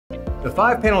The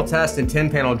 5-panel test and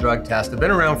 10-panel drug test have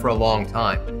been around for a long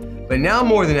time, but now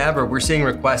more than ever, we're seeing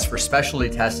requests for specialty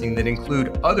testing that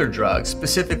include other drugs,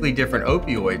 specifically different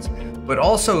opioids, but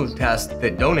also tests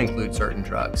that don't include certain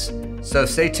drugs. So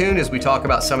stay tuned as we talk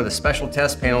about some of the special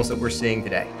test panels that we're seeing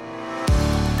today.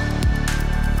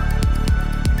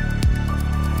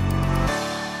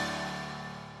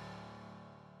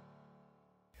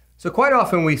 So quite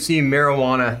often we see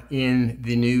marijuana in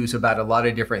the news about a lot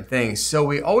of different things. So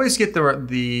we always get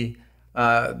the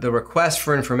request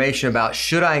for information about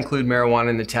should I include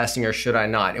marijuana in the testing or should I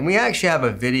not? And we actually have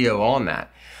a video on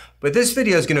that. But this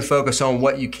video is going to focus on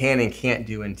what you can and can't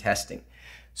do in testing.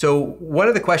 So one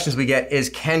of the questions we get is,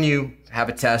 can you have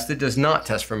a test that does not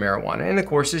test for marijuana? And the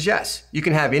course is yes. You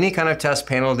can have any kind of test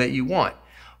panel that you want.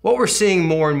 What we're seeing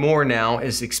more and more now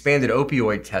is expanded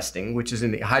opioid testing, which is in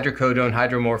the hydrocodone,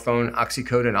 hydromorphone,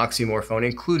 oxycodone, oxymorphone,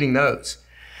 including those.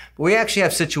 But we actually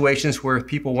have situations where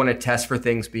people want to test for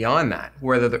things beyond that,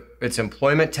 whether it's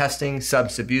employment testing,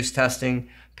 substance abuse testing,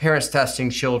 parents testing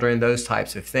children, those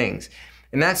types of things.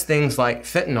 And that's things like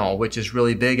fentanyl, which is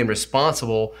really big and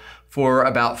responsible for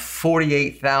about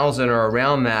 48,000 or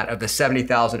around that of the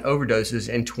 70,000 overdoses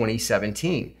in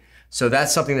 2017. So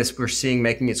that's something that we're seeing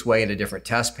making its way into different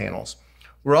test panels.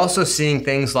 We're also seeing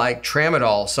things like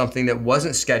tramadol, something that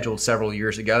wasn't scheduled several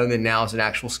years ago and that now is an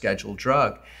actual scheduled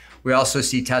drug. We also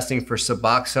see testing for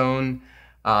Suboxone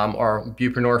or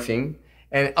buprenorphine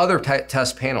and other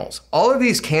test panels. All of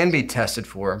these can be tested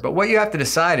for, but what you have to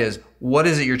decide is, what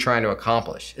is it you're trying to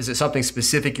accomplish? Is it something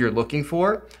specific you're looking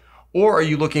for, or are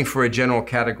you looking for a general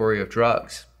category of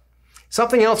drugs?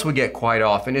 Something else we get quite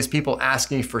often is people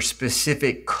asking for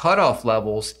specific cutoff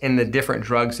levels in the different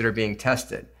drugs that are being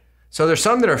tested. So there's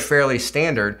some that are fairly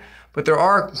standard, but there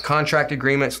are contract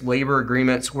agreements, labor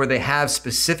agreements where they have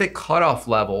specific cutoff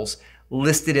levels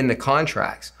listed in the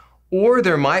contracts. Or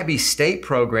there might be state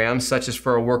programs, such as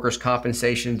for a workers'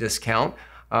 compensation discount,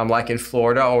 like in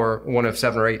Florida or one of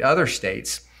 7 or 8 other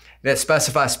states, that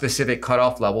specify specific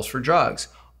cutoff levels for drugs.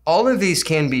 All of these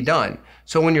can be done.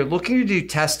 So when you're looking to do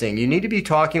testing, you need to be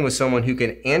talking with someone who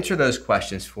can answer those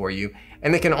questions for you,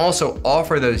 and they can also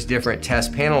offer those different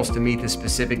test panels to meet the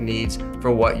specific needs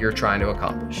for what you're trying to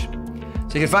accomplish.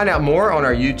 So you can find out more on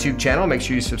our YouTube channel. Make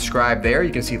sure you subscribe there.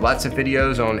 You can see lots of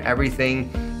videos on everything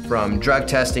from drug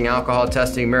testing, alcohol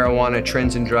testing, marijuana,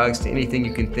 trends in drugs, to anything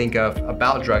you can think of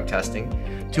about drug testing,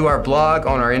 to our blog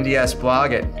on our NDS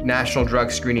blog at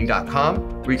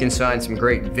nationaldrugscreening.com, where you can find some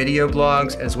great video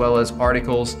blogs as well as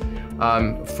articles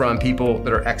from people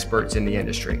that are experts in the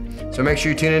industry. So make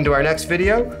sure you tune into our next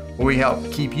video where we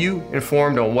help keep you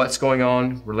informed on what's going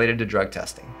on related to drug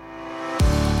testing.